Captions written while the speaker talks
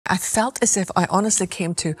I felt as if I honestly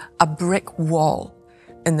came to a brick wall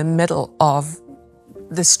in the middle of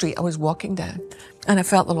the street I was walking down. And I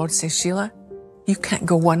felt the Lord say, Sheila, you can't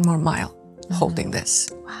go one more mile holding this.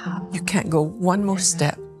 Wow. You can't go one more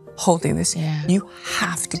step holding this. You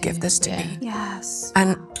have to give this to me. Yes.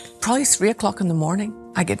 And probably 3 o'clock in the morning,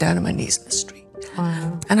 I get down on my knees in the street.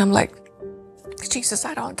 Wow. And I'm like, Jesus,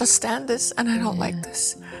 I don't understand this and I don't like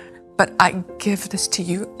this. But I give this to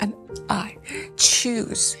you and I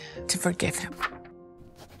choose to forgive him.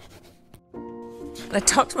 And I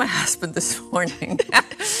talked to my husband this morning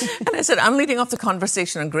and I said, I'm leading off the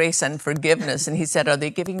conversation on grace and forgiveness. And he said, are they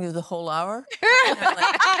giving you the whole hour? I'm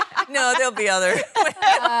like, no, there'll be others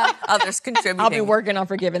contributing. I'll be working on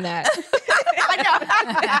forgiving that.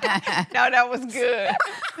 No, that was good.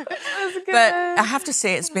 But I have to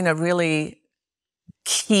say, it's been a really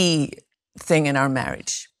key thing in our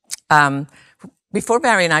marriage. Before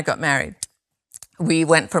Barry and I got married, we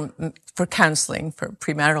went for counseling, for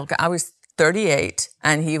premarital. I was 38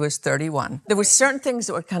 and he was 31. There were certain things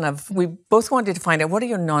that were we both wanted to find out, what are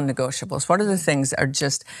your non-negotiables? What are the things that are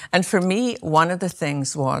just, and for me, one of the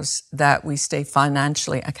things was that we stay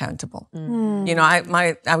financially accountable. You know,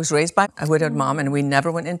 I was raised by a widowed mom and we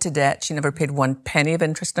never went into debt. She never paid 1 penny of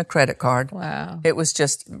interest on a credit card. Wow. It was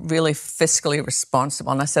just really fiscally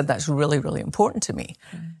responsible. And I said, that's really, really important to me.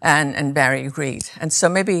 And Barry agreed. And so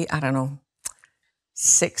maybe, I don't know,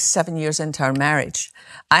 6, 7 years into our marriage,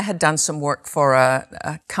 I had done some work for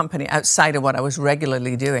a company outside of what I was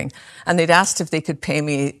regularly doing. And they'd asked if they could pay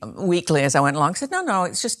me weekly as I went along. I said, no,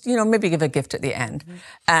 it's just, you know, maybe give a gift at the end.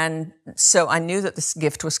 And so I knew that this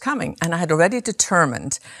gift was coming. And I had already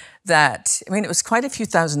determined that, I mean, it was quite a few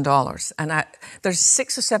 $1,000s. And there's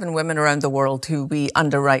 6 or 7 women around the world who we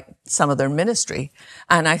underwrite some of their ministry.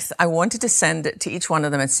 And I wanted to send it to each one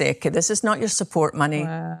of them and say, okay, this is not your support money.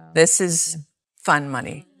 Wow. This is fun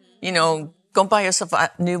money. You know, go and buy yourself a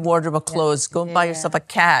new wardrobe of clothes. Go and buy yourself a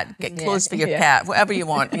cat. Get clothes for your cat, whatever you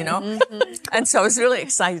want, you know. And so I was really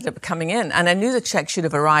excited about coming in. And I knew the check should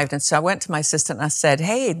have arrived. And so I went to my assistant and I said,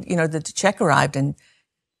 hey, you know, the check arrived. And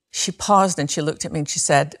she paused and she looked at me and she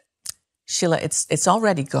said, Sheila, it's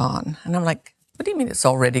already gone. And I'm like, what do you mean it's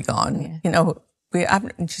already gone? Yeah. You know,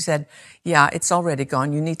 and she said, yeah, it's already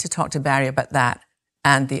gone. You need to talk to Barry about that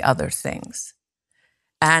and the other things.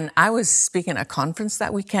 And I was speaking at a conference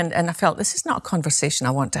that weekend and I felt this is not a conversation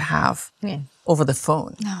I want to have over the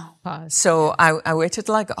phone. No. Pause. So I waited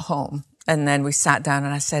till I got home and then we sat down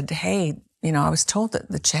and I said, hey, you know, I was told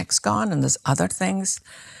that the check's gone and there's other things.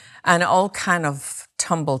 And it all kind of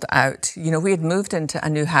tumbled out. You know, we had moved into a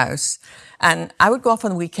new house and I would go off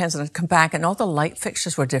on the weekends and I'd come back and all the light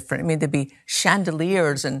fixtures were different. I mean, there'd be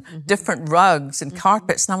chandeliers and different rugs and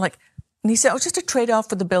carpets. And I'm like, and he said, oh, just a trade-off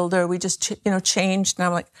for the builder. We just, changed. And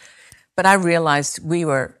I'm like, but I realized we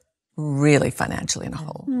were really financially in a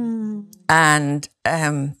hole. And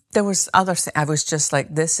there was other things. I was just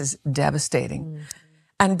like, this is devastating.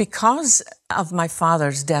 And because of my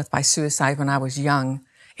father's death by suicide when I was young,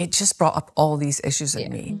 it just brought up all these issues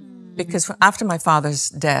in me. Because after my father's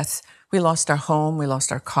death, we lost our home, we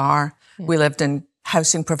lost our car. We lived in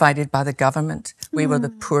housing provided by the government. We were the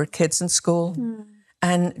poor kids in school.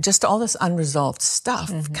 And just all this unresolved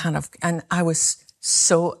stuff and I was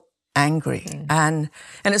so angry. And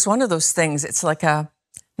it's one of those things, it's like a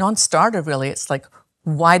non-starter really. It's like,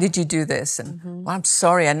 why did you do this? And well, I'm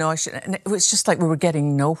sorry, I know I should. And it was just like we were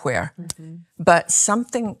getting nowhere. But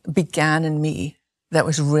something began in me that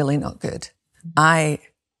was really not good.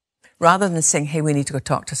 Rather than saying, hey, we need to go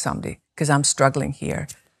talk to somebody because I'm struggling here,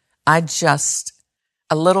 a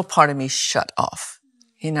little part of me shut off.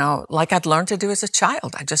 You know, like I'd learned to do as a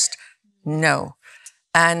child. I just, no.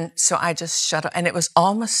 And so I just shut up. And it was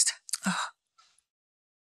almost,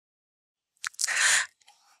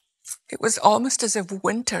 it was almost as if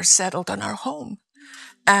winter settled on our home.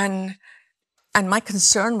 And my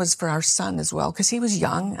concern was for our son as well, because he was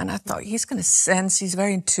young. And I thought, he's going to sense, he's a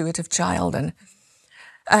very intuitive child.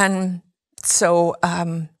 And so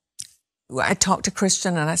I talked to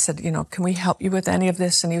Christian and I said, you know, can we help you with any of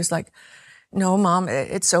this? And he was like, no, Mom,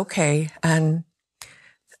 it's okay.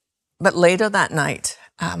 But later that night,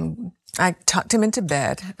 I tucked him into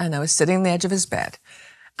bed and I was sitting on the edge of his bed.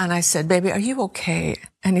 And I said, baby, are you okay?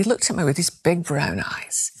 And he looked at me with these big brown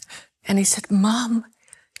eyes. And he said, Mom,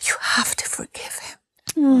 you have to forgive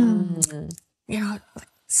him. You know, like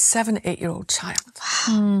 7, 8-year-old child.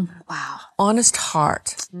 Wow. Honest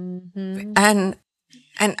heart. And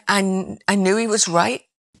I knew he was right,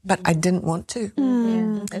 but I didn't want to.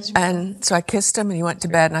 And so I kissed him and he went to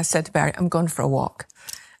bed and I said to Barry, I'm going for a walk.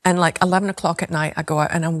 And like 11 o'clock at night, I go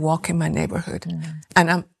out and I'm walking my neighborhood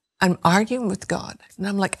and I'm arguing with God. And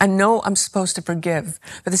I'm like, I know I'm supposed to forgive,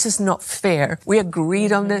 but this is not fair. We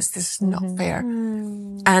agreed on this. This is not fair.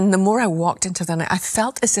 And the more I walked into the night, I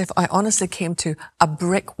felt as if I honestly came to a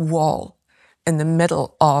brick wall in the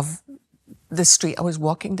middle of the street I was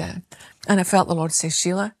walking down. And I felt the Lord say,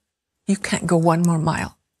 Sheila, you can't go one more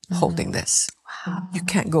mile holding this. Wow. You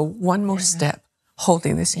can't go one more step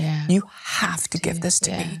holding this. Yeah. You have to give this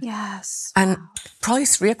to me. Yes. And probably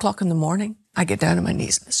 3:00 in the morning, I get down on my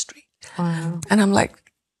knees in the street. Wow. And I'm like,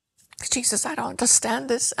 Jesus, I don't understand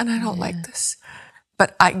this and I don't like this.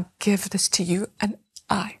 But I give this to you and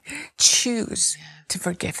I choose to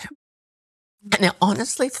forgive him. And it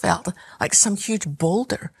honestly felt like some huge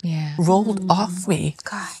boulder rolled off me.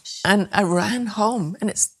 Gosh. And I ran home and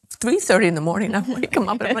it's 3:30 in the morning. I'm waking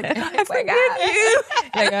up and I'm like, I forgive you.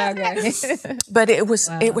 Okay. But it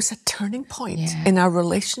was a turning point in our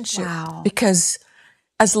relationship because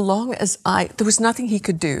as long as there was nothing he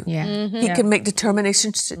could do. Yeah. He could make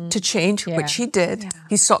determinations to change, which he did. Yeah.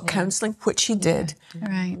 He sought counseling, which he did.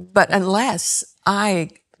 Right. But unless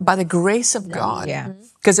I, by the grace of God,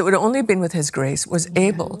 because it would have only been with his grace, was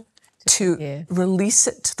able to release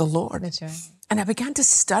it to the Lord. That's right. And I began to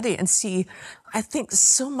study and see, I think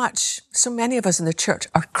so many of us in the church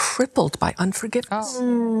are crippled by unforgiveness.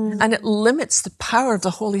 Oh. And it limits the power of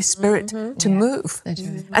the Holy Spirit to move. That's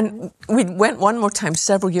right. And we went one more time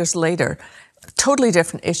several years later, totally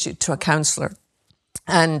different issue, to a counselor.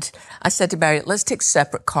 And I said to Barry, let's take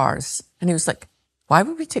separate cars. And he was like, why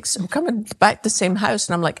would we we're coming back to the same house?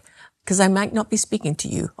 And I'm like, because I might not be speaking to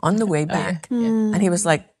you on the way back. And he was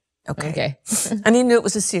like, okay. And he knew it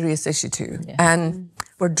was a serious issue too. Yeah. And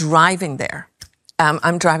we're driving there.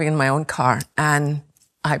 I'm driving in my own car and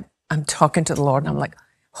I'm talking to the Lord and I'm like,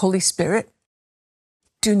 Holy Spirit,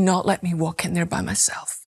 do not let me walk in there by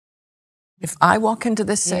myself. If I walk into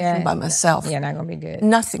this session by myself, not gonna be good.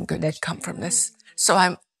 Nothing good will come from this. So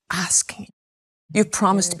I'm asking you. You've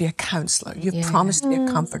promised to be a counselor. You've promised to be a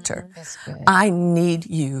comforter. I need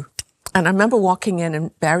you. And I remember walking in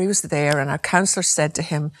and Barry was there and our counselor said to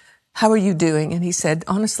him, how are you doing? And he said,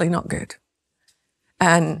 honestly, not good.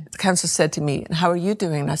 And the counselor said to me, and how are you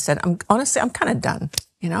doing? And I said, honestly, I'm kind of done,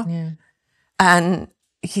 you know? Yeah. And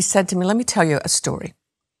he said to me, let me tell you a story.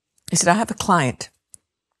 He said, I have a client.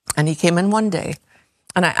 And he came in one day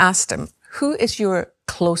and I asked him, who is your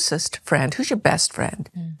closest friend? Who's your best friend?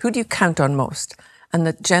 Who do you count on most? And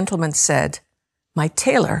the gentleman said, my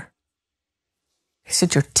tailor. He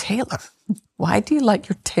said, your tailor? Why do you like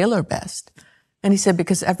your tailor best? And he said,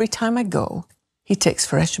 because every time I go, he takes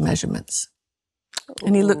fresh measurements. Ooh.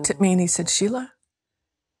 And he looked at me and he said, Sheila,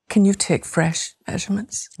 can you take fresh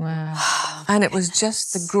measurements? Wow. And it was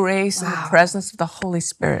just the grace and the presence of the Holy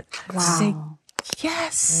Spirit. Wow. Saying,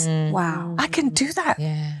 yes. Wow. I can do that.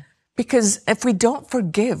 Yeah. Because if we don't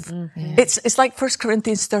forgive, it's like 1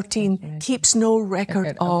 Corinthians 13, keeps no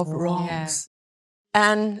record of wrongs.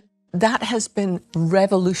 Yeah. And that has been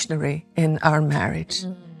revolutionary in our marriage.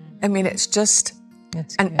 I mean, it's just,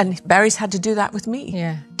 and Barry's had to do that with me.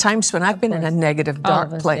 Yeah. Times when I've been in a negative,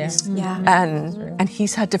 dark place. Yeah. And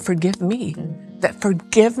he's had to forgive me. That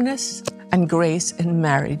forgiveness and grace in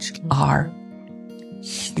marriage are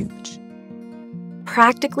huge.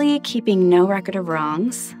 Practically keeping no record of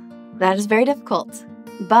wrongs, that is very difficult.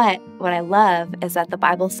 But what I love is that the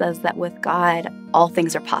Bible says that with God, all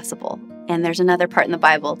things are possible. And there's another part in the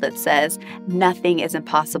Bible that says nothing is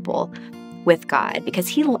impossible with God, because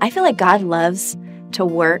I feel like God loves to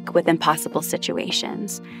work with impossible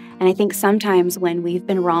situations. And I think sometimes when we've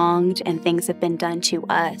been wronged and things have been done to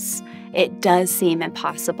us, it does seem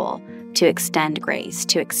impossible to extend grace,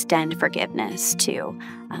 to extend forgiveness, to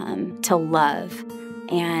love.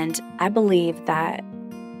 And I believe that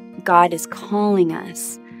God is calling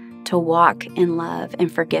us to walk in love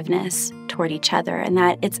and forgiveness toward each other, and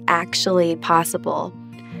that it's actually possible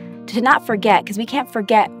to not forget, because we can't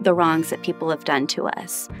forget the wrongs that people have done to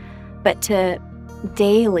us, but to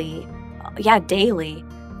daily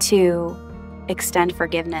to extend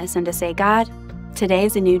forgiveness and to say, God, today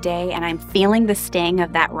is a new day and I'm feeling the sting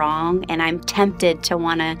of that wrong and I'm tempted to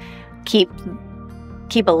want to keep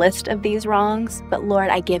a list of these wrongs, but Lord,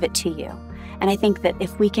 I give it to you. And I think that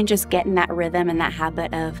if we can just get in that rhythm and that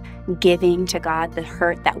habit of giving to God the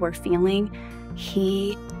hurt that we're feeling,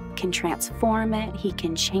 He can transform it, He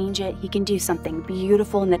can change it, He can do something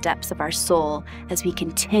beautiful in the depths of our soul as we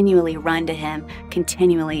continually run to Him,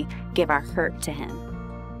 continually give our hurt to Him.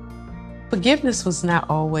 Forgiveness was not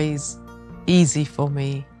always easy for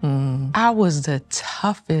me. I was the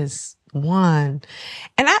toughest one.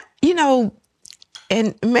 And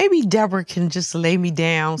and maybe Debra can just lay me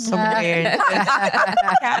down somewhere.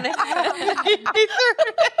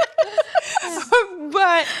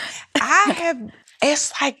 But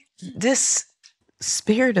it's like this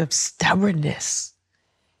spirit of stubbornness,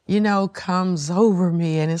 comes over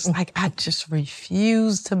me. And it's like, I just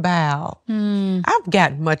refuse to bow. I've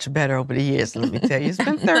gotten much better over the years, let me tell you. It's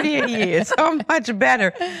been 38 years, so I'm much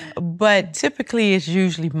better. But typically, it's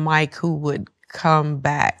usually Mike who would come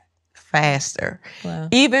back faster,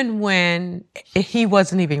 even when he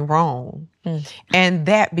wasn't even wrong. And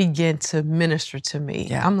that began to minister to me.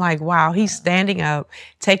 Yeah. I'm like, wow, he's standing up,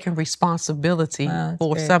 taking responsibility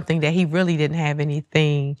for something that he really didn't have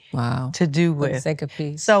anything to do with. For the sake of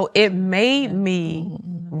peace. So it made me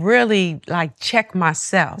really like check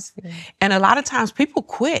myself. And a lot of times people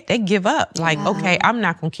quit, they give up. Like, okay, I'm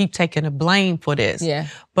not gonna keep taking the blame for this. Yeah.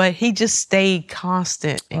 But he just stayed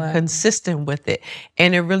constant and consistent with it.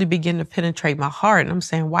 And it really began to penetrate my heart. And I'm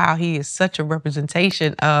saying, wow, he is such a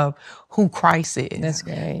representation of who Christ is. That's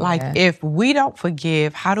great. Like, if we don't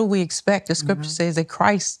forgive, how do we expect? The scripture says that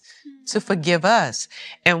Christ to forgive us.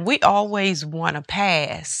 And we always want to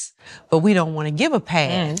pass, but we don't want to give a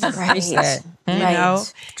pass. Right. You know?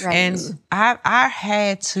 Right. And I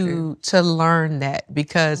had to learn that,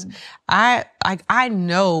 because I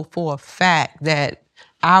know for a fact that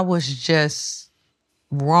I was just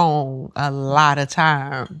wrong a lot of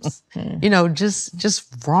times.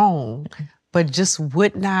 Just wrong. But just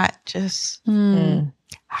would not I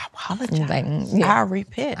apologize. I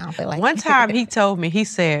repent. One time he told me, he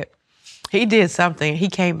said, he did something. He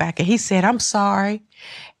came back and he said, I'm sorry.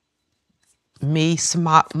 Me,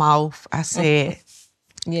 smart mouth. I said,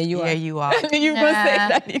 yeah, you are. You gonna say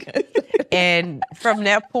that. And from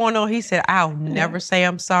that point on, he said, I'll never say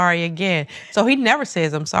I'm sorry again. So he never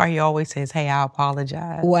says I'm sorry. He always says, hey, I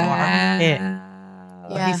apologize. Wow.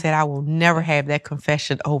 He said, I will never have that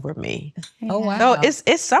confession over me. Oh, wow. So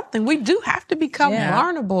it's something we do have to become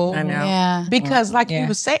vulnerable. I know. Yeah. Because like you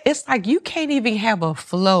were saying, it's like you can't even have a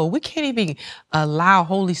flow. We can't even allow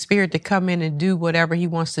Holy Spirit to come in and do whatever he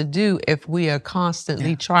wants to do if we are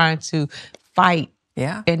constantly trying to fight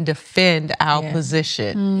and defend our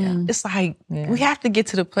position. It's like we have to get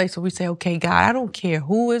to the place where we say, okay, God, I don't care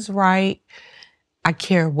who is right. I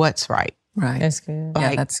care what's right. Right. That's good.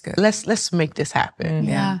 Like, that's good. Let's make this happen.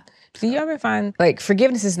 Yeah. Do you ever find, like,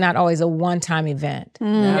 forgiveness is not always a one-time event? You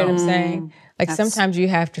know what I'm saying? Like, sometimes you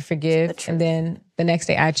have to forgive, and then the next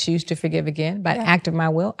day I choose to forgive again. By act of my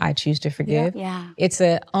will, I choose to forgive. It's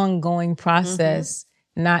an ongoing process,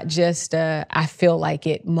 not just a I feel like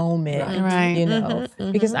it moment, you know?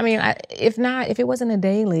 Because, I mean, if it wasn't a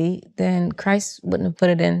daily, then Christ wouldn't have put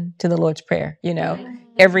it into the Lord's Prayer, you know?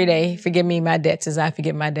 Every day, forgive me my debts as I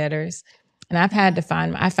forgive my debtors. And I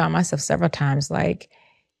found myself several times, like,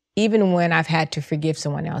 even when I've had to forgive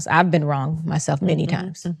someone else, I've been wrong myself many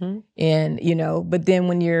times. And, but then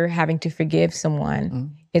when you're having to forgive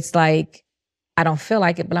someone, it's like, I don't feel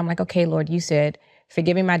like it, but I'm like, okay, Lord, you said,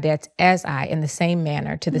 forgiving my debts as I, in the same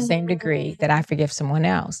manner, to the same degree that I forgive someone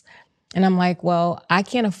else. And I'm like, well, I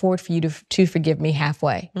can't afford for you to forgive me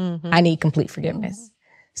halfway. I need complete forgiveness.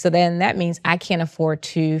 So then that means I can't afford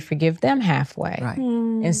to forgive them halfway. Right.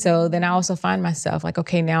 And so then I also find myself like,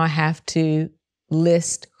 okay, now I have to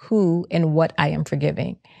list who and what I am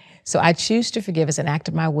forgiving. So I choose to forgive as an act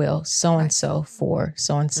of my will, so-and-so for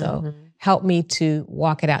so-and-so. Help me to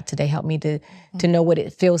walk it out today. Help me to know what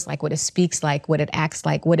it feels like, what it speaks like, what it acts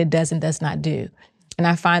like, what it does and does not do. And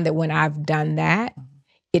I find that when I've done that,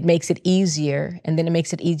 it makes it easier, and then it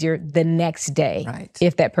makes it easier the next day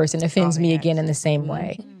if that person offends me again in the same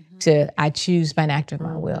way. I choose by an act of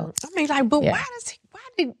my will. I mean, like, but why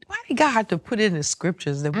did God have to put it in the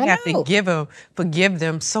scriptures that we have to forgive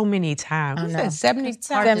them so many times? What's that, 70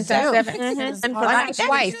 times? And why not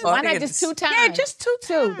twice? Why not just 2 times? Yeah, just 2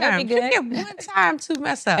 times. That'd be good. You get 1 time to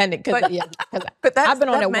mess up. But I've been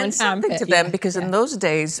on that that one time to them, because in those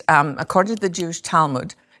days, according to the Jewish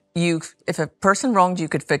Talmud, if a person wronged you,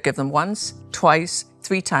 could forgive them once, twice,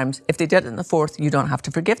 3 times. If they did it in the 4th, you don't have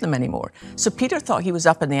to forgive them anymore. So Peter thought he was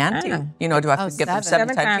up in the ante. Do I forgive them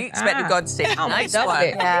 7 times? He expected God to say, nice one.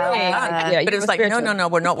 But it was like, no,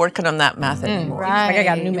 we're not working on that math anymore. Like, I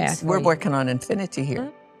got a new math. We're working on infinity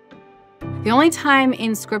here. The only time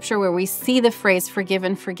in Scripture where we see the phrase forgive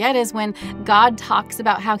and forget is when God talks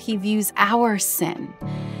about how he views our sin.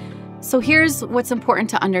 So here's what's important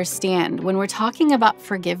to understand. When we're talking about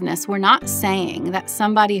forgiveness, we're not saying that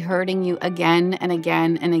somebody hurting you again and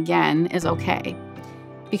again and again is okay.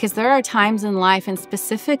 Because there are times in life, and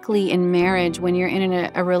specifically in marriage, when you're in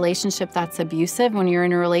a relationship that's abusive, when you're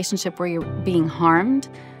in a relationship where you're being harmed,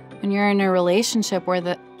 when you're in a relationship where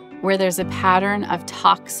where there's a pattern of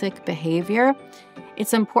toxic behavior,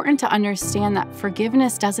 it's important to understand that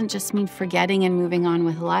forgiveness doesn't just mean forgetting and moving on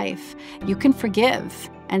with life. You can forgive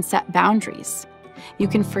and set boundaries. You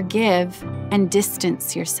can forgive and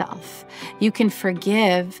distance yourself. You can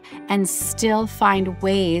forgive and still find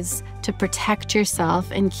ways to protect yourself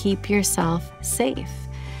and keep yourself safe.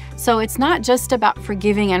 So it's not just about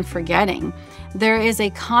forgiving and forgetting. There is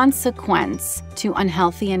a consequence to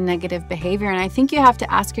unhealthy and negative behavior. And I think you have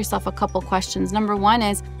to ask yourself a couple questions. Number one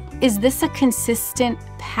is this a consistent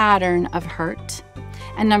pattern of hurt?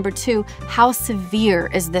 And number two, how severe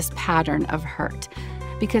is this pattern of hurt?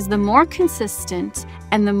 Because the more consistent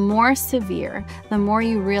and the more severe, the more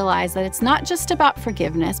you realize that it's not just about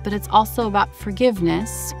forgiveness, but it's also about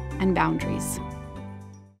forgiveness and boundaries.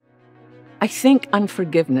 I think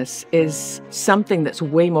unforgiveness is something that's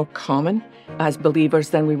way more common as believers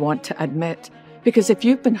than we want to admit. Because if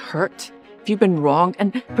you've been hurt, if you've been wronged,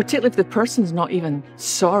 and particularly if the person's not even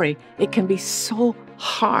sorry, it can be so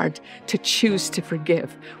hard to choose to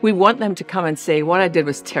forgive. We want them to come and say, what I did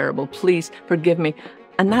was terrible, please forgive me.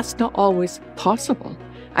 And that's not always possible.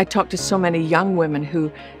 I talk to so many young women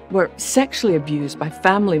who were sexually abused by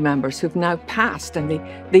family members who've now passed, and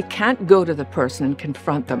they can't go to the person and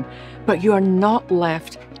confront them. But you are not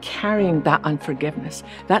left carrying that unforgiveness.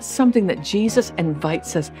 That's something that Jesus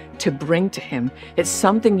invites us to bring to him. It's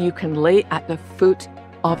something you can lay at the foot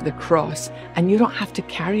of the cross, and you don't have to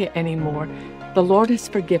carry it anymore. The Lord has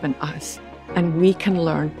forgiven us, and we can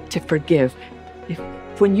learn to forgive.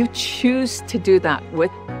 When you choose to do that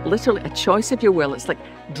with literally a choice of your will, it's like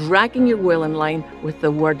dragging your will in line with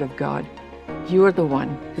the Word of God. You are the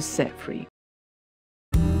one who's set free.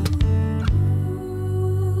 I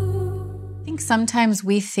think sometimes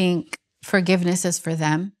we think forgiveness is for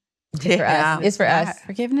them. It's for us. It's for us.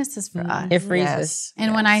 Forgiveness is for us. It frees us.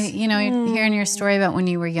 And when hearing your story about when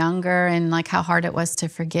you were younger and like how hard it was to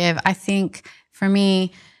forgive, I think for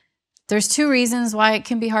me, there's two reasons why it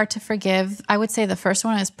can be hard to forgive. I would say the first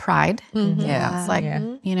one is pride. It's like,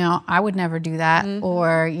 I would never do that.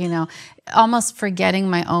 Or, almost forgetting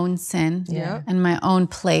my own sin and my own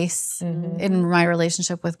place in my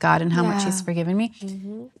relationship with God and how much he's forgiven me.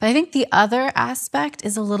 But I think the other aspect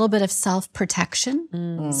is a little bit of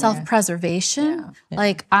self-protection, self-preservation.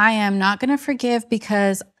 Like, I am not going to forgive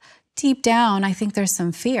because deep down, I think there's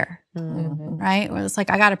some fear, right? Where it's like,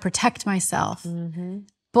 I got to protect myself.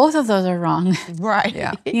 Both of those are wrong. Right.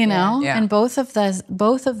 And both of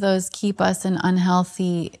those keep us in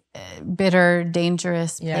unhealthy, bitter,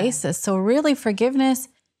 dangerous places. So really forgiveness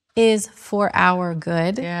is for our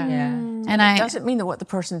good. And it doesn't mean that what the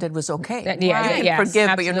person did was okay. You can forgive,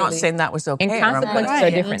 absolutely. but you're not saying that was okay. And consequences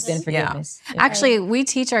are different than forgiveness. Actually, we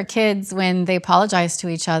teach our kids when they apologize to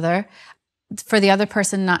each other for the other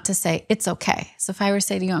person not to say, it's okay. So if I were to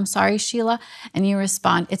say to you, I'm sorry, Sheila, and you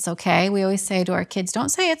respond, it's okay. We always say to our kids, don't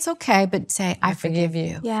say it's okay, but say, I forgive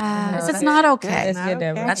you. Yeah. It's not okay. That's way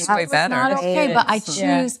better. It's not okay, but I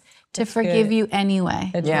choose to forgive you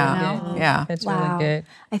anyway. That's really good. That's Wow. really good.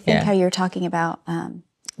 I think how you're talking about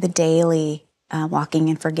the daily walking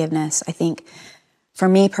in forgiveness. I think for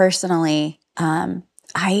me personally,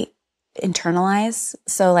 I internalize.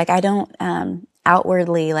 So like I don't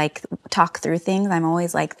outwardly like talk through things. I'm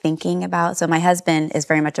always like thinking about. So my husband is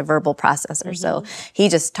very much a verbal processor. So he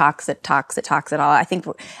just talks it all. I think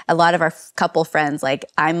a lot of our couple friends, like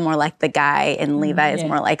I'm more like the guy and Levi is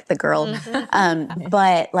more like the girl.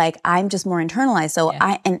 But like I'm just more internalized. So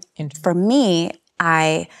for me,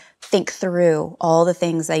 I think through all the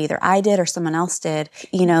things that either I did or someone else did,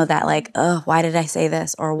 that like, oh, why did I say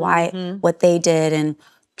this? Or why, what they did, and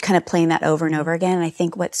kind of playing that over and over again. And I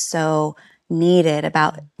think what's so needed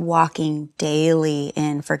about walking daily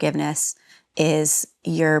in forgiveness is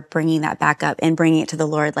you're bringing that back up and bringing it to the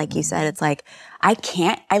Lord. Like you said, it's like, I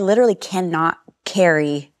literally cannot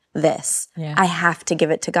carry this. I have to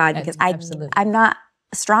give it to God because I'm not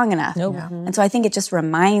strong enough. And so I think it just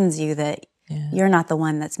reminds you that you're not the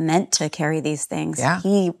one that's meant to carry these things.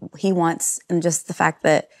 He wants, and just the fact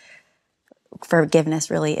that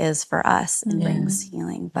forgiveness really is for us and brings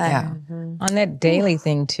healing. But on that daily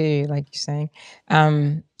thing too, like you're saying,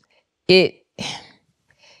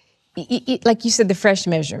 like you said, the fresh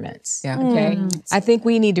measurements. Okay. I think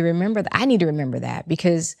we need to remember that. I need to remember that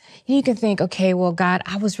because you can think, okay, well, God,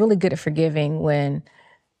 I was really good at forgiving when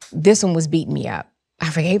this one was beating me up. I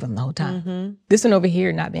forgave him the whole time. This one over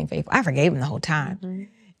here not being faithful, I forgave him the whole time.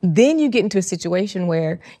 Then you get into a situation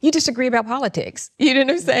where you disagree about politics. You know what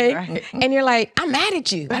I'm saying? Right. And you're like, I'm mad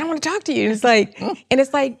at you. I don't want to talk to you. And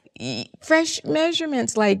it's like fresh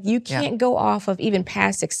measurements. Like you can't go off of even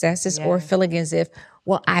past successes or feeling as if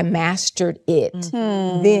well, I mastered it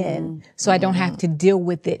then, so I don't have to deal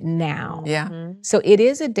with it now. Yeah. So it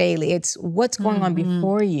is a daily, it's what's going on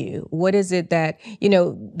before you. What is it that,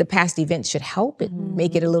 the past events should help it,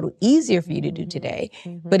 make it a little easier for you to do today,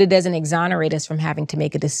 but it doesn't exonerate us from having to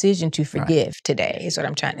make a decision to forgive today, is what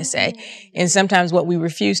I'm trying to say. And sometimes what we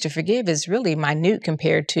refuse to forgive is really minute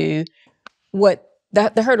compared to what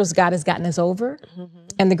the hurdles God has gotten us over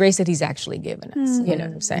and the grace that he's actually given us. You know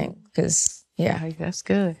what I'm saying? Because, that's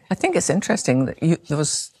good. I think it's interesting that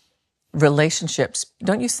those relationships,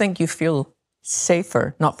 don't you think you feel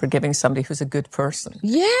safer not forgiving somebody who's a good person?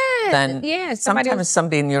 Than sometimes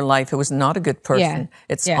somebody in your life who was not a good person.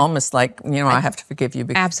 It's almost like, I have to forgive you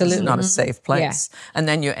because it's not a safe place. And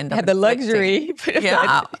then you end up have the luxury.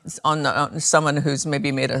 on someone who's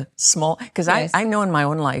maybe made a small, because I know in my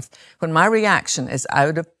own life, when my reaction is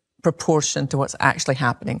out of proportion to what's actually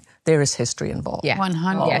happening, there is history involved.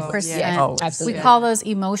 100%. Oh, we call those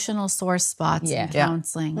emotional sore spots in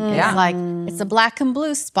counseling. It's like, it's a black and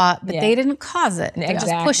blue spot, but they didn't cause it. They're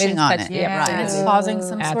just pushing on it. And it's causing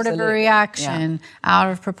some sort of a reaction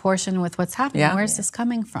out of proportion with what's happening. Where's this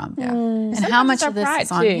coming from? And how much of this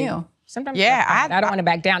is on you? Sometimes I don't want to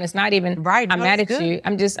back down. It's not even, I'm mad at you.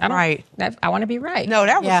 I'm just, I want to be right. No,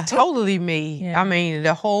 that was totally me. I mean,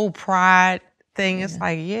 the whole pride thing is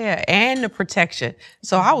like, and the protection.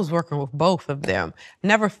 So I was working with both of them.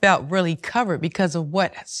 Never felt really covered because of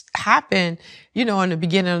what happened, in the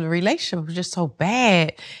beginning of the relationship. It was just so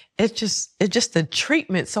bad. It's just the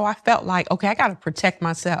treatment. So I felt like, okay, I got to protect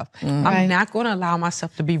myself. I'm not going to allow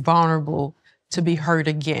myself to be vulnerable to be hurt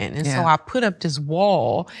again. And so I put up this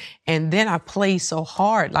wall, and then I played so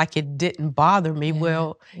hard like it didn't bother me.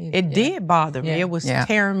 Well, it did bother me. It was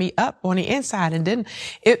tearing me up on the inside. And then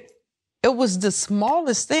it was the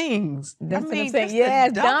smallest things. That's what I'm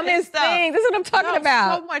saying. Dumbest things. That's what I'm talking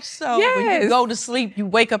about. So much so. When you go to sleep, you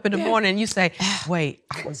wake up in the morning and you say, wait,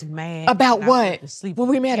 I was mad. About what? What were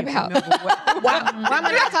we mad about? Why am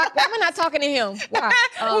I not talking to him? Why?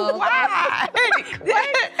 Why?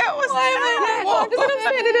 It was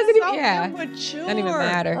immature. Doesn't even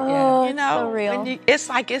matter. So real.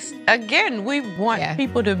 Again, we want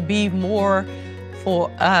people to be more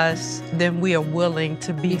for us than we are willing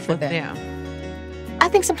to be for them. I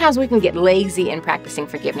think sometimes we can get lazy in practicing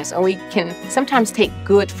forgiveness, or we can sometimes take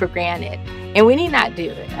good for granted, and we need not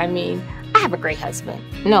do it. I mean, I have a great husband.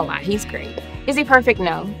 No lie, he's great. Is he perfect?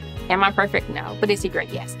 No. Am I perfect? No. But is he great?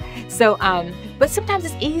 Yes. So, but sometimes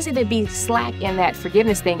it's easy to be slack in that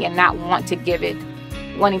forgiveness thing and not wanting to give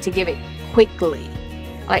it quickly.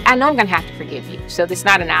 Like, I know I'm going to have to forgive you. So it's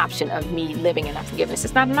not an option of me living in unforgiveness.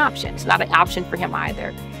 It's not an option. It's not an option for him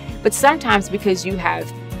either. But sometimes because you feel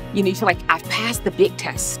like I've passed the big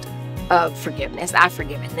test of forgiveness. I've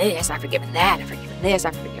forgiven this, I've forgiven that, I've forgiven this,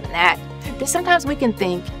 I've forgiven that. But sometimes we can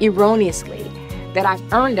think erroneously that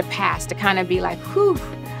I've earned a pass to kind of be like, whew,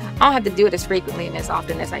 I don't have to do it as frequently and as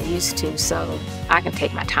often as I used to, so I can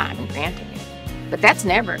take my time in granting it. But that's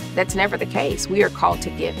never the case. We are called to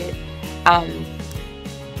give it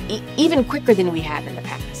even quicker than we have in the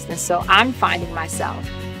past. And so I'm finding myself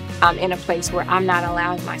in a place where I'm not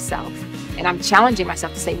allowing myself, and I'm challenging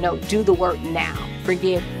myself to say, no, do the work now.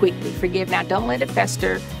 Forgive quickly. Forgive now. Don't let it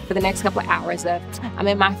fester for the next couple of hours of I'm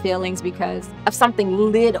in my feelings because of something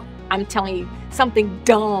little. I'm telling you, something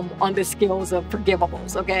dumb on the scales of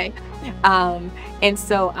forgivables, okay? And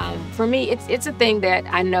so for me, it's a thing that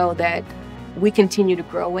I know that we continue to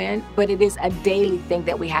grow in, but it is a daily thing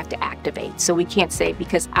that we have to activate. So we can't say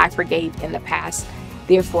because I forgave in the past,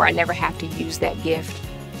 therefore I never have to use that gift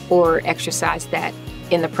or exercise that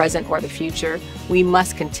in the present or the future. We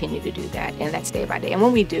must continue to do that, and that's day by day. And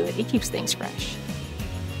when we do it, it keeps things fresh.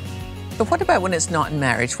 But what about when it's not in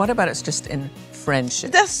marriage? What about it's just in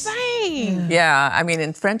friendships? The same. Yeah, I mean,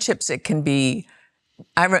 in friendships, it can be,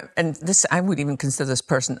 I wouldn't even consider this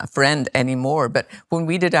person a friend anymore, but when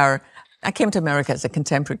we did I came to America as a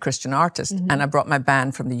contemporary Christian artist, and I brought my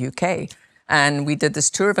band from the UK. And we did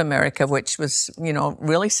this tour of America, which was,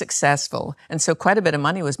 really successful. And so quite a bit of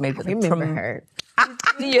money was made. Do your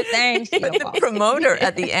thing. But the promoter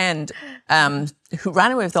at the end, who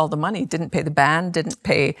ran away with all the money, didn't pay the band, didn't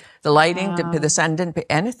pay the lighting, didn't pay the sound, didn't pay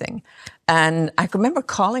anything. And I remember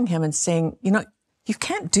calling him and saying, you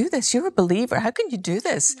can't do this. You're a believer. How can you do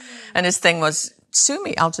this? And his thing was, sue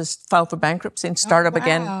me. I'll just file for bankruptcy and start up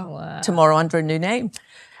again tomorrow under a new name.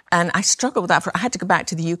 And I struggled with that. I had to go back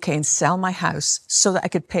to the UK and sell my house so that I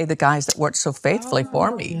could pay the guys that worked so faithfully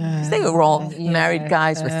for me. They were all married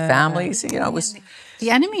guys with families. It was. The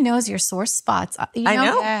enemy knows your sore spots. You I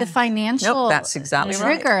know. the financial that's exactly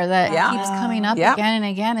right. trigger that keeps coming up again and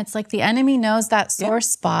again. It's like the enemy knows that sore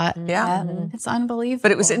spot. Yeah. It's unbelievable.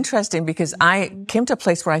 But it was interesting because I came to a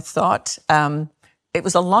place where I thought it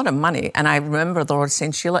was a lot of money. And I remember the Lord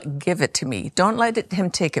saying, Sheila, give it to me. Don't let him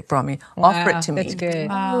take it from me. Offer it to me. That's good.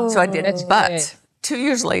 So I did. But good. 2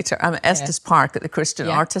 years later, I'm at Estes Park at the Christian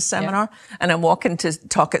Artist Seminar, and I'm walking to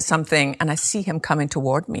talk at something, and I see him coming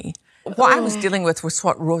toward me. What I was dealing with was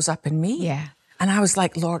what rose up in me. Yeah. And I was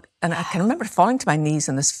like, Lord, and I can remember falling to my knees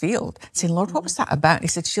in this field, saying, Lord, what was that about? And he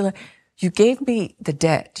said, Sheila, you gave me the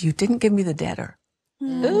debt. You didn't give me the debtor.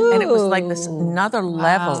 Ooh. And it was like this another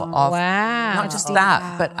level of not just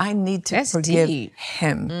that, but I need to forgive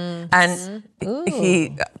him. And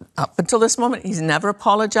he, up until this moment, he's never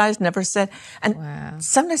apologized, never said. And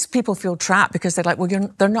sometimes people feel trapped because they're like,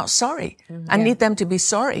 well, they're not sorry. I need them to be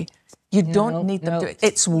sorry. You don't need them to.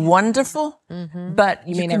 It's wonderful, but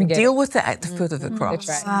you can deal with it at the foot of the cross.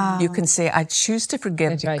 That's right. You can say, I choose to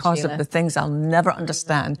forgive because of the things I'll never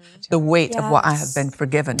understand, the weight of what I have been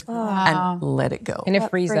forgiven, and let it go. And it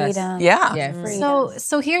frees us. Yeah.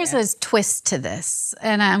 So here's a twist to this,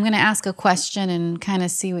 and I'm going to ask a question and kind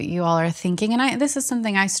of see what you all are thinking. And this is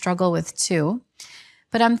something I struggle with too.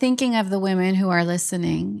 But I'm thinking of the women who are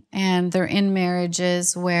listening and they're in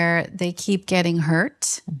marriages where they keep getting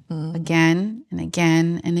hurt again and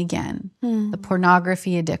again and again. The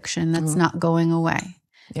pornography addiction that's not going away.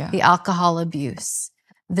 The alcohol abuse,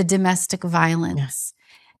 the domestic violence.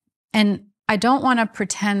 And I don't want to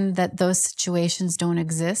pretend that those situations don't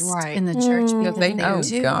exist in the church because they do. Gosh,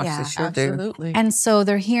 they sure Absolutely. And so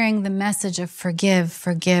they're hearing the message of forgive,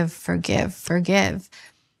 forgive, forgive, forgive.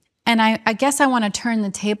 And I guess I want to turn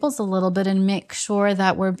the tables a little bit and make sure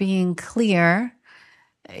that we're being clear,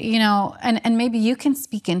 and maybe you can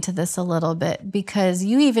speak into this a little bit because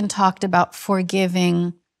you even talked about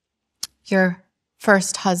forgiving your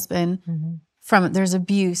first husband from there's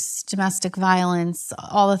abuse, domestic violence,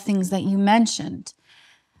 all the things that you mentioned.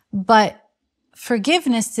 But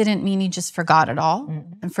forgiveness didn't mean he just forgot it all.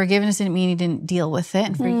 And forgiveness didn't mean he didn't deal with it.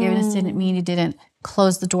 And forgiveness didn't mean he didn't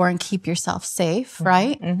close the door and keep yourself safe,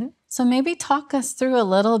 right? So maybe talk us through a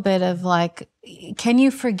little bit of like, can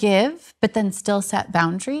you forgive, but then still set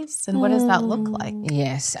boundaries? And what does that look like?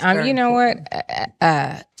 Yes. You know what?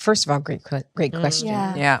 First of all, great question.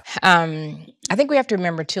 I think we have to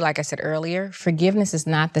remember too, like I said earlier, forgiveness is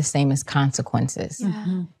not the same as consequences.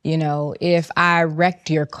 If I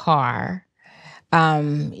wrecked your car,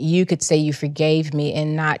 you could say you forgave me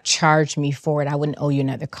and not charge me for it. I wouldn't owe you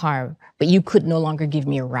another car, but you could no longer give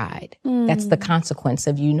me a ride. That's the consequence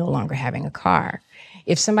of you no longer having a car.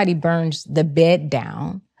 If somebody burns the bed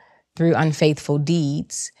down through unfaithful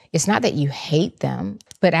deeds, it's not that you hate them,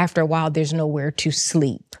 but after a while, there's nowhere to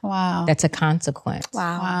sleep. Wow. That's a consequence.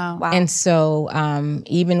 Wow. And so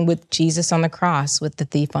even with Jesus on the cross, with the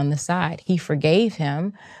thief on the side, he forgave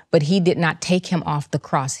him, but he did not take him off the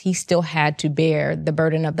cross. He still had to bear the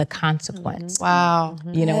burden of the consequence. Wow.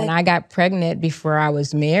 When I got pregnant before I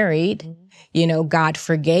was married, God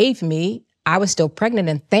forgave me. I was still pregnant,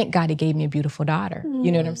 and thank God he gave me a beautiful daughter.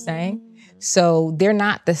 You know what I'm saying? So they're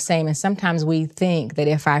not the same. And sometimes we think that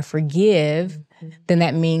if I forgive, then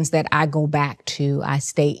that means that I go back to, I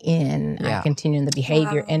stay in, I continue in the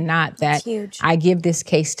behavior, and not that I give this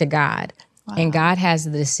case to God. And God has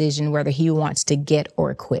the decision whether he wants to get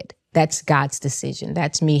or quit. That's God's decision.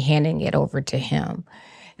 That's me handing it over to him.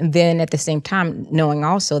 And then at the same time, knowing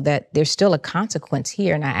also that there's still a consequence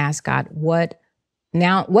here. And I ask God, what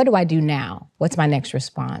do I do now? What's my next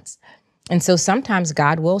response? And so sometimes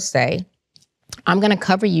God will say, I'm going to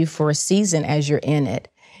cover you for a season as you're in it,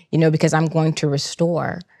 because I'm going to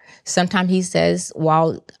restore. Sometimes he says,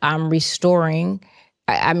 while I'm restoring,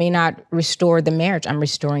 I may not restore the marriage, I'm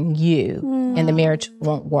restoring you, and the marriage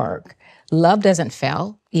won't work. Love doesn't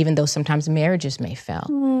fail, even though sometimes marriages may fail,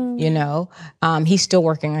 He's still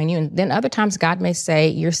working on you. And then other times God may say,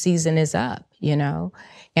 your season is up,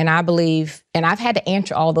 And I believe, and I've had to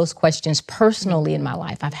answer all those questions personally in my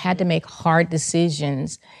life. I've had to make hard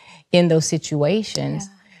decisions in those situations,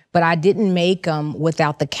 but I didn't make them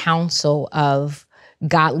without the counsel of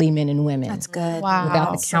godly men and women. That's good. Wow.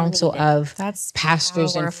 Without the counsel of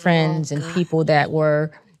pastors and friends and people that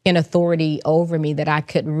were in authority over me, that I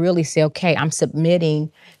could really say, okay, I'm submitting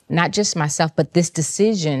not just myself, but this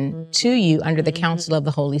decision to you under the counsel of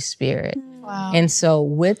the Holy Spirit. Wow. And so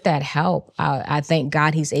with that help, I thank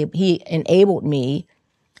God he enabled me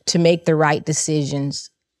to make the right decisions,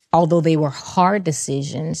 although they were hard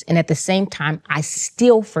decisions. And at the same time, I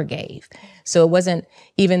still forgave. So it wasn't,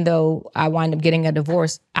 even though I wound up getting a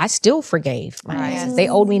divorce, I still forgave. They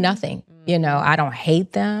owed me nothing. You know, I don't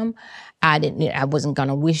hate them. I wasn't going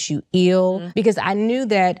to wish you ill, because I knew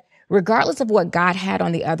that regardless of what God had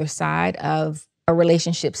on the other side of a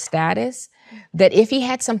relationship status, that if he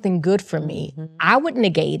had something good for me, I would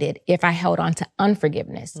negate it if I held on to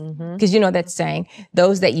unforgiveness. Because you know that saying,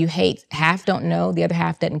 those that you hate, half don't know, the other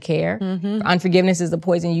half doesn't care. Unforgiveness is the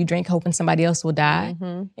poison you drink hoping somebody else will die.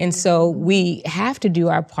 And so we have to do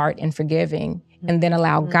our part in forgiving and then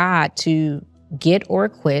allow God to get or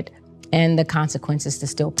quit and the consequences to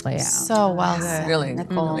still play out. So well said, Really,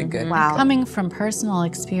 Nicole. really good. Wow. Coming from personal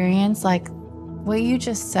experience, like what you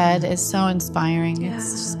just said is so inspiring.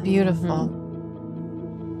 It's just beautiful.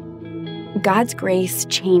 God's grace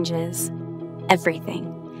changes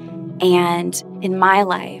everything. And in my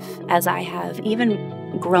life, as I have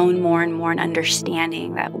even grown more and more in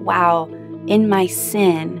understanding that, wow, in my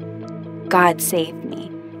sin, God saved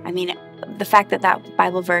me. I mean, the fact that that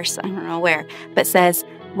Bible verse, I don't know where, but says,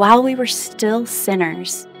 while we were still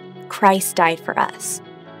sinners, Christ died for us.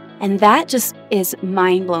 And that just is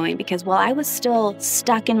mind-blowing, because while I was still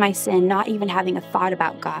stuck in my sin, not even having a thought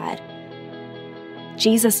about God,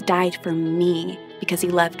 Jesus died for me because he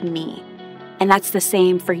loved me. And that's the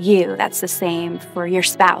same for you. That's the same for your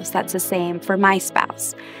spouse. That's the same for my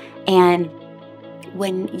spouse. And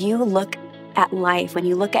when you look at life, when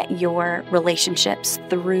you look at your relationships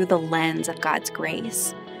through the lens of God's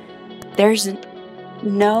grace, there's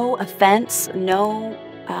no offense, no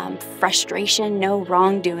frustration, no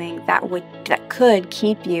wrongdoing that could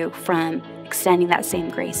keep you from extending that same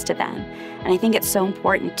grace to them. And I think it's so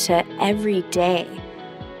important to every day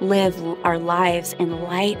live our lives in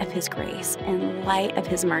light of his grace, in light of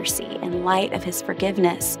his mercy, in light of his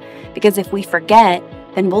forgiveness. Because if we forget,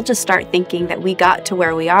 then we'll just start thinking that we got to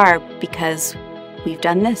where we are because we've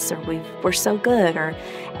done this, or we're so good,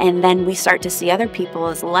 and then we start to see other people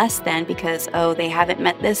as less than because, oh, they haven't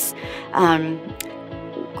met this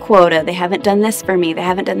quota, they haven't done this for me, they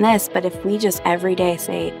haven't done this. But if we just every day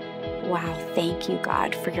say, wow, thank you,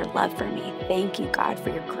 God, for your love for me. Thank you, God, for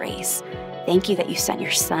your grace. Thank you that you sent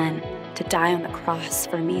your son to die on the cross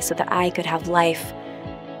for me so that I could have life,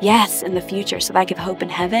 yes, in the future, so that I could have hope in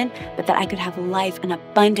heaven, but that I could have life, an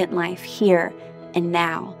abundant life here and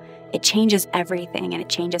now. It changes everything, and it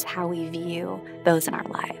changes how we view those in our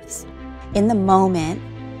lives. In the moment,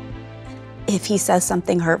 if he says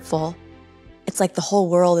something hurtful, it's like the whole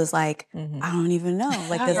world is like, I don't even know.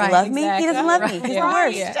 Like, does he love me? He doesn't love me. He's the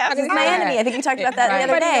worst. He's my enemy. I think we talked about that the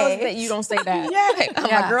other day. Knows that you don't say that.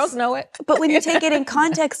 My girls know it. But when you take it in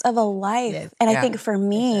context of a life, and I think for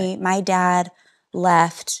me, my dad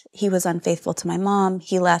left. He was unfaithful to my mom.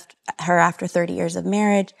 He left her after 30 years of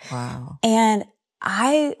marriage. Wow. And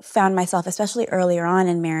I found myself, especially earlier on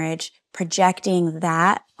in marriage, projecting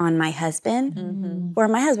that on my husband, where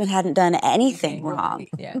my husband hadn't done anything wrong.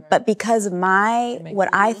 But because what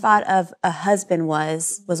I thought of a husband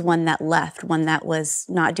was one that left, one that was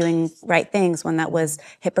not doing right things, one that was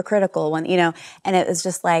hypocritical, and it was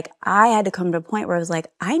just like, I had to come to a point where I was like,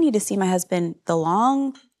 I need to see my husband, the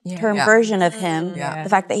long-term version of him, the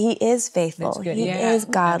fact that he is faithful, he is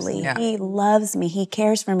godly, he loves me, he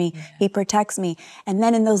cares for me, he protects me. And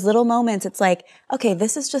then in those little moments, it's like, okay,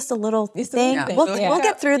 this is just a little thing. We'll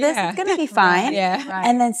get through this. It's going to be fine.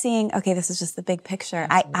 And then seeing, okay, this is just the big picture.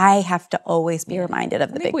 I have to always be reminded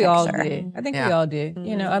of the big picture. I think we all do.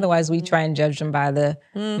 Otherwise we try and judge them by the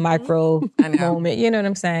micro moment. You know what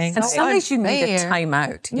I'm saying? And sometimes you need a time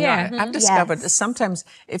out. I've discovered that sometimes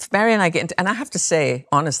if Mary and I get into, and I have to say,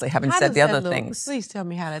 honestly, having said the other things. Please tell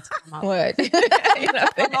me how that time out. What?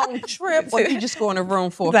 A long trip, or you just go in a room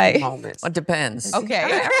for a few moments? It depends. Okay. All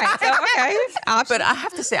right. But I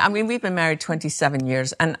have to say, I mean, we've been married 27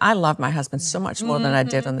 years, and I love my husband so much more than I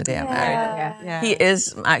did on the day I married him. He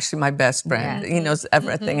is actually my best friend. He knows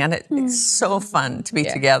everything, and it's so fun to be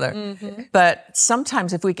together. But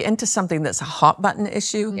sometimes if we get into something that's a hot button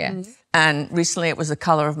issue, and recently it was the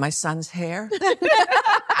color of my son's hair,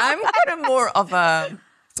 I'm kind of more of a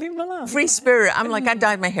free spirit. I'm like, I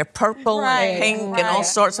dyed my hair purple and pink and all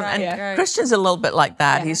sorts of, and Christian's a little bit like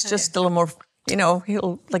that. He's just a little more,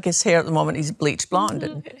 he'll, like his hair at the moment, he's bleached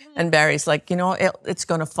blonde. And Barry's like, it's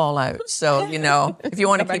going to fall out. So, if you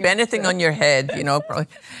want to keep anything on your head, probably.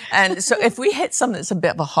 And so if we hit something that's a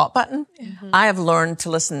bit of a hot button, I have learned to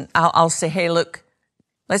listen. I'll say, hey, look,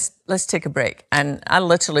 let's take a break. And I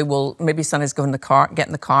literally will, maybe Sonny's get in the car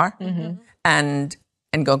and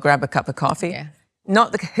go grab a cup of coffee.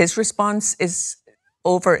 Not that his response is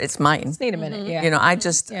over, it's mine. Just need a minute, I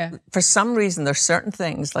just, for some reason, there's certain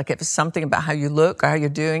things, like if it's something about how you look or how you're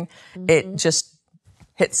doing, it just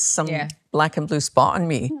hits some black and blue spot on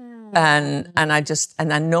me. And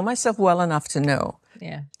I know myself well enough to know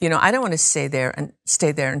Yeah. You know, I don't want to stay there and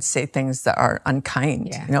say things that are unkind,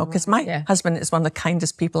 you know, because my husband is one of the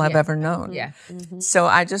kindest people I've ever known. Yeah. So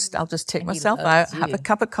I'll just take myself out, have a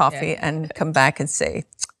cup of coffee and come back and say,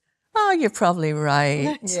 oh, you're probably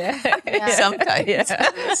right. Sometimes.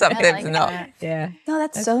 Sometimes not. Yeah. No,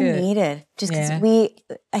 that's so good. Needed. Just because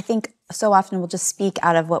I think so often we'll just speak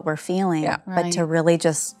out of what we're feeling, but to really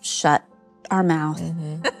just shut our mouth,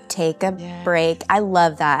 take a break. I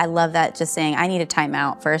love that. I love that, just saying, I need a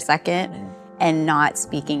timeout for a second and not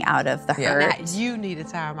speaking out of the hurt. Not you need a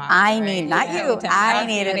timeout. I need, not you. I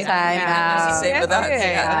need a timeout. Same with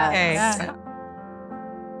us.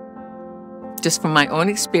 Just from my own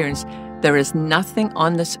experience, there is nothing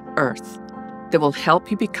on this earth that will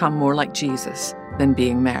help you become more like Jesus than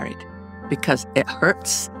being married, because it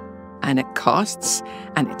hurts and it costs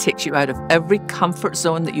and it takes you out of every comfort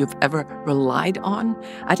zone that you've ever relied on.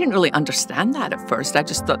 I didn't really understand that at first. I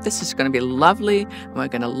just thought this is going to be lovely and we're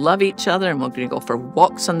going to love each other and we're going to go for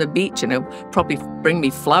walks on the beach and it'll probably bring me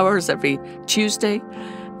flowers every Tuesday.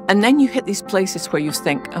 And then you hit these places where you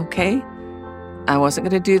think, okay, I wasn't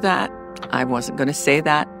going to do that. I wasn't going to say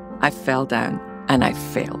that. I fell down and I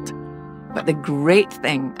failed. But the great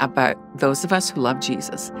thing about those of us who love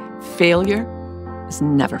Jesus, failure is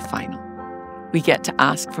never final. We get to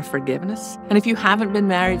ask for forgiveness. And if you haven't been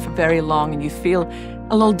married for very long and you feel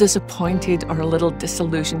a little disappointed or a little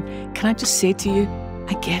disillusioned, can I just say to you,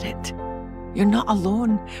 I get it. You're not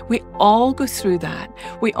alone. We all go through that.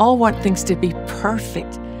 We all want things to be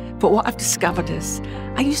perfect. But what I've discovered is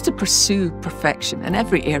I used to pursue perfection in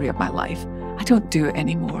every area of my life. I don't do it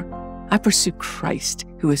anymore. I pursue Christ,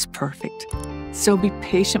 who is perfect. So be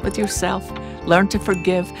patient with yourself. Learn to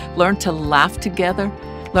forgive. Learn to laugh together.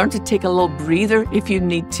 Learn to take a little breather if you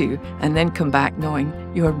need to, and then come back knowing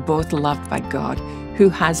you are both loved by God, who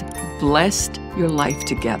has blessed your life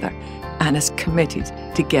together and is committed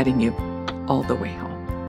to getting you all the way home.